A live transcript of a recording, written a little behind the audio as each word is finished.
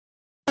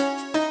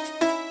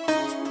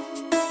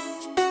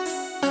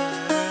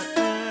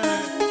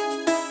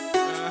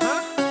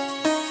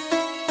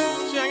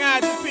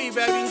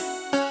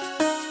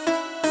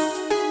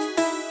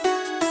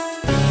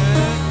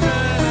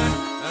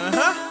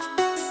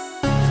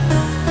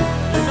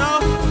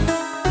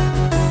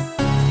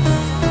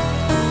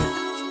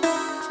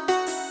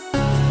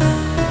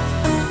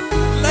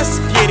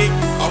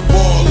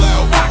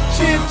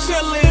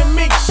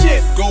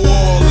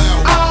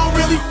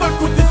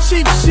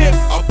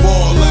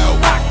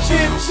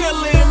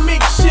chinchilla and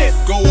mix shit.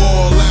 Go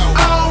all out.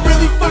 I don't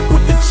really fuck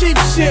with the cheap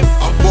shit.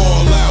 I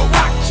ball out.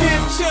 Rock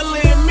chinchilla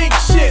and mix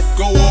shit.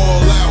 Go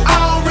all out. I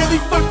don't really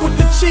fuck with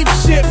the cheap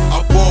shit.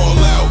 I ball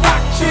out.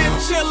 Rock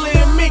chinchilla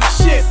and mix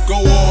shit. Go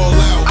all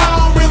out. I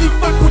don't really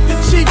fuck with the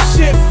cheap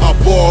shit. I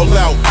ball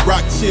out,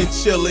 rock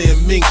chinchilla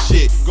and mink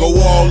shit. Go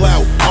all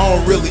out, I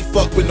don't really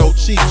fuck with no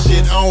cheap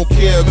shit. I don't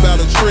care about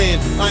a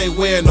trend, I ain't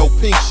wearing no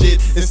pink shit.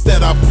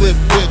 Instead I flip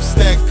whip,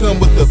 stack come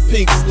with the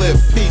pink slip.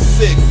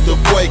 P6, the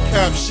boy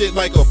cop shit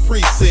like a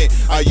precinct.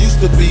 I used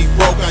to be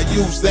broke, I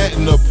use that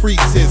in the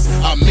pretense.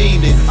 I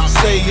mean it, I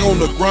stay on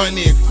the grind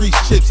and increase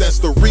chips. That's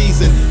the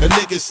reason a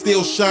nigga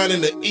still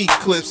shining to eat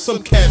clips.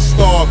 Some cats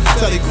starve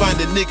till they find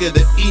a nigga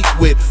to eat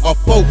with. Or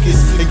focus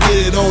and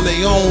get it on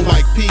their own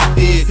like P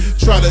did.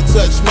 Try to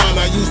touch mine,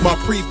 I use my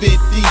prevent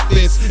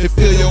defense and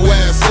fill your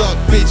ass up,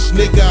 bitch,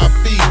 nigga. I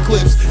feed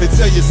clips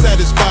until you're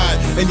satisfied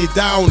and you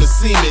die on the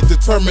cement.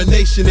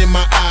 Determination in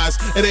my eyes,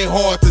 it ain't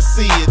hard to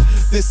see it.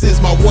 This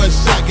is my one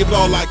shot, give it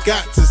all I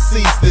got to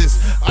seize this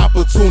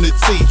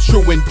opportunity.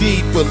 True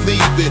indeed,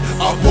 believe it.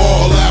 I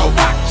ball out.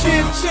 Rock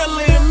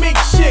chinchilla and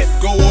mix shit.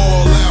 Go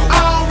all out.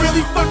 I don't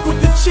really fuck with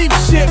the cheap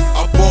shit.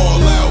 I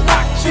ball out.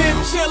 Rock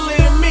chinchilla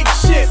and mix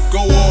shit. Go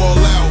all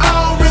out. I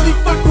don't really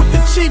fuck with the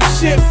cheap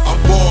shit. I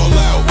ball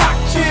out. Rock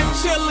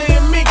chinchilla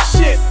and mix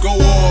shit. Go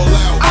all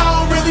out. I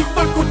don't really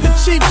fuck with the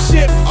cheap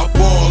shit. I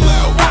ball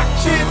out. Rock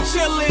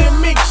chinchilla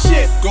and mix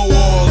shit. Go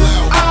all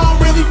out. I don't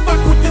really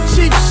fuck with the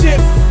cheap shit.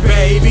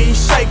 Baby,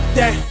 shake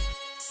that.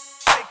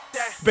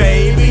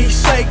 Baby,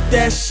 shake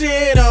that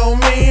shit on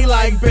me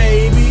like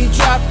baby,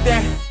 drop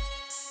that.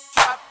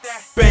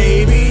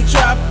 Baby,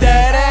 drop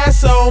that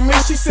ass on me.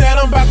 She said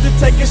I'm about to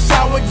take a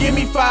shower, give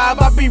me 5.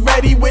 I'll be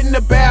ready within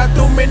the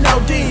bathroom in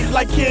OD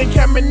like Ken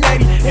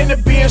Caminati. In the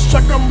Benz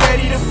truck, I'm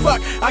ready to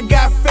fuck. I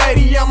got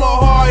fatty, I'm a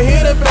hard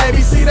hitter,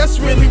 baby. See, that's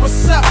really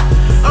what's up.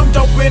 I'm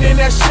doping in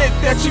that shit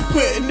that you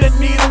put in the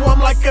needle. I'm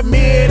like a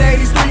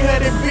mid-80s,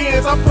 300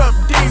 Benz. I pump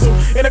diesel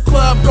in the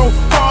club, go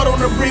hard on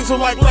the breezel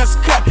like let's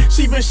cut.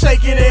 She been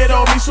shaking it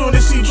on me, soon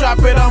as she drop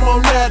it, I'm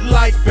on that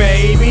like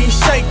baby,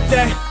 shake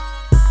that.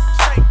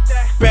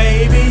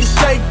 Baby,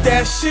 shake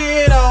that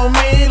shit on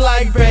me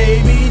like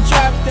baby,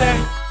 drop that.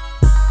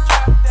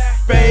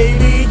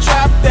 Baby,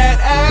 drop that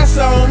ass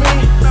on me.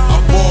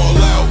 I ball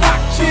out.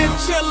 Rock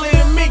chinchilla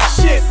and mix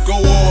shit. Go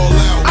all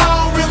out. I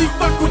don't really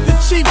fuck with the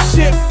cheap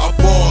shit. I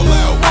ball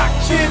out. Rock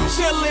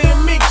chinchilla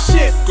and mix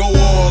shit. Go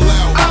all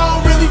out. I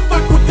don't really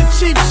fuck with the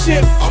cheap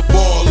shit. I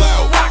ball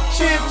out. Rock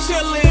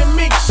chinchilla and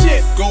mix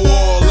shit. Go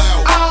all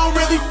out. I don't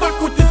really fuck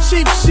with the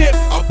cheap shit.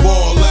 I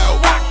ball out.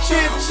 Rock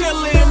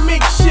chinchilla and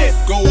mix shit.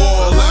 Go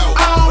all out.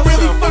 I don't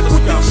really fuck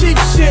with the cheap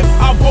shit.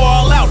 I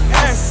ball out,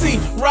 SC,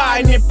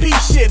 riding in P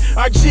shit.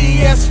 Our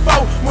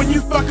GS4 when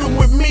you fucking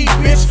with me,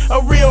 bitch.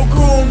 A real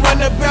goon run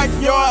the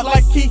backyard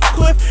like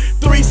Heathcliff.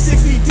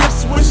 360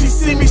 dips when she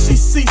see me, she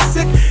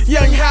seasick.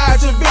 Young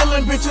Hydra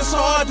villain, bitch, it's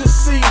hard to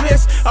see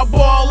this. I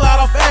ball out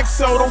off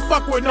EXO, don't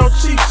fuck with no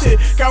cheap shit.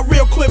 Got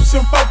real clips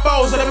and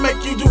fofos that'll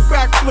make you do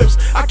backflips.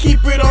 I keep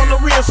it on the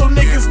real so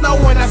niggas know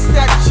when I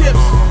stack chips.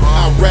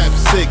 I rap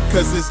sick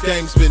cause this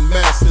game's been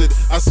mastered.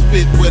 I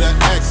spit with an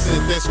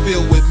accent that's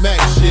filled with Mac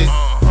shit.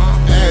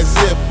 As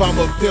if I'm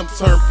a pimp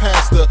turned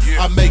pastor.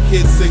 I make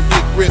hits and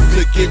get ripped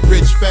to get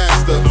rich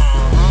faster.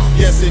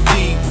 Yes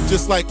indeed,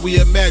 just like we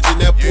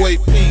imagined. That boy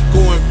P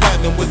going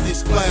platinum with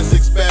these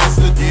classics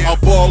bastard. I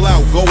ball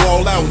out, go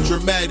all out in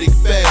dramatic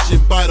fashion.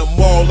 Bite them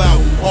all out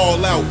and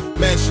haul out.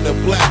 Mansion a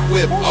black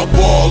whip, I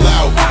ball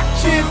out. Rock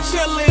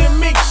chinchilla and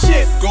mix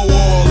shit. Go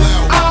all